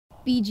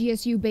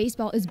BGSU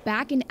Baseball is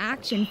back in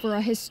action for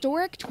a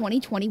historic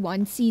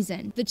 2021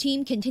 season. The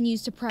team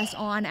continues to press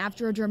on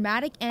after a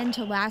dramatic end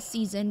to last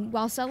season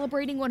while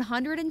celebrating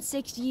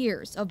 106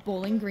 years of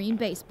Bowling Green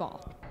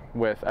baseball.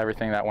 With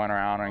everything that went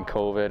around and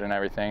COVID and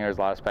everything, there's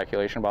a lot of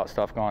speculation about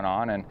stuff going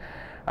on, and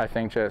I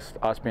think just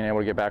us being able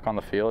to get back on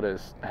the field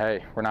is,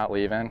 hey, we're not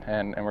leaving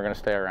and we're going to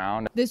stay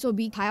around. This will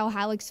be Kyle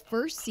Hallock's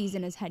first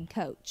season as head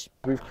coach.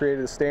 We've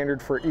created a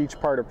standard for each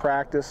part of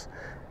practice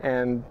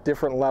and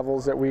different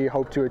levels that we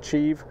hope to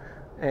achieve,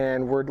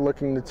 and we're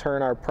looking to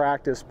turn our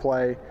practice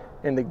play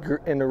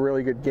into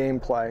really good game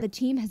play. The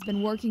team has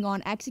been working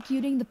on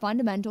executing the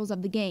fundamentals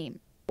of the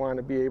game. We want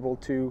to be able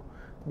to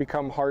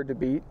become hard to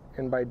beat,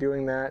 and by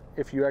doing that,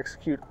 if you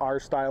execute our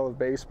style of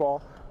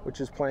baseball,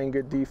 which is playing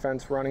good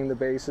defense, running the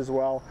bases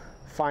well,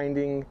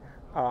 finding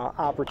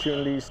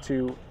opportunities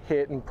to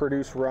hit and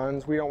produce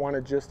runs. We don't want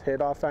to just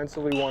hit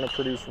offensively, we want to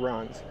produce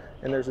runs.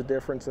 And there's a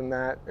difference in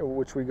that,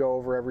 which we go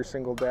over every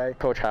single day.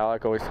 Coach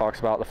Hallock always talks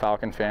about the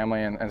Falcon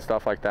family and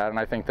stuff like that, and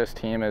I think this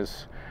team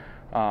is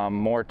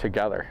more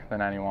together than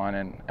anyone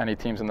and any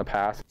teams in the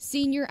past.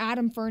 Senior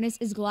Adam Furnas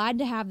is glad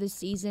to have this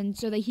season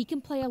so that he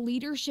can play a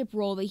leadership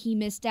role that he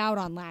missed out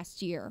on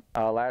last year.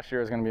 Last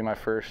year was going to be my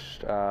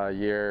first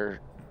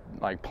year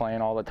like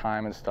playing all the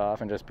time and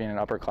stuff, and just being an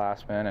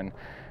upperclassman and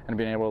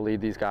being able to lead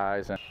these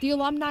guys. The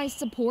alumni's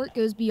support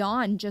goes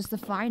beyond just the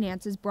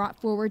finances brought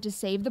forward to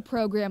save the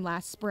program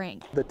last spring.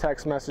 The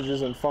text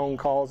messages and phone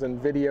calls and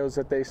videos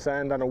that they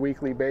send on a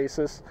weekly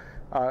basis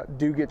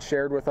do get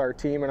shared with our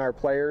team and our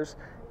players,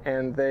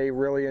 and they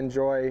really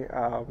enjoy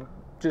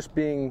just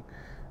being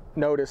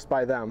noticed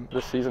by them.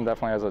 This season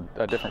definitely has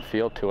a different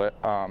feel to it.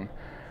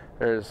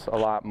 There's a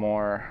lot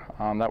more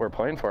that we're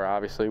playing for.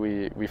 Obviously,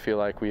 we feel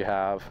like we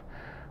have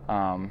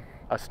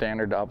a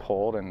standard to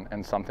uphold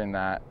and something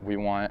that we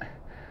want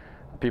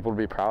people to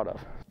be proud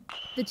of.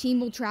 The team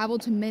will travel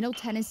to Middle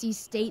Tennessee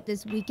State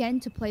this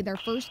weekend to play their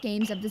first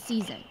games of the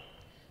season.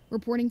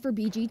 Reporting for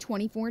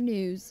BG24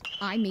 News,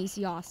 I'm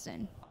Macy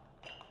Austin.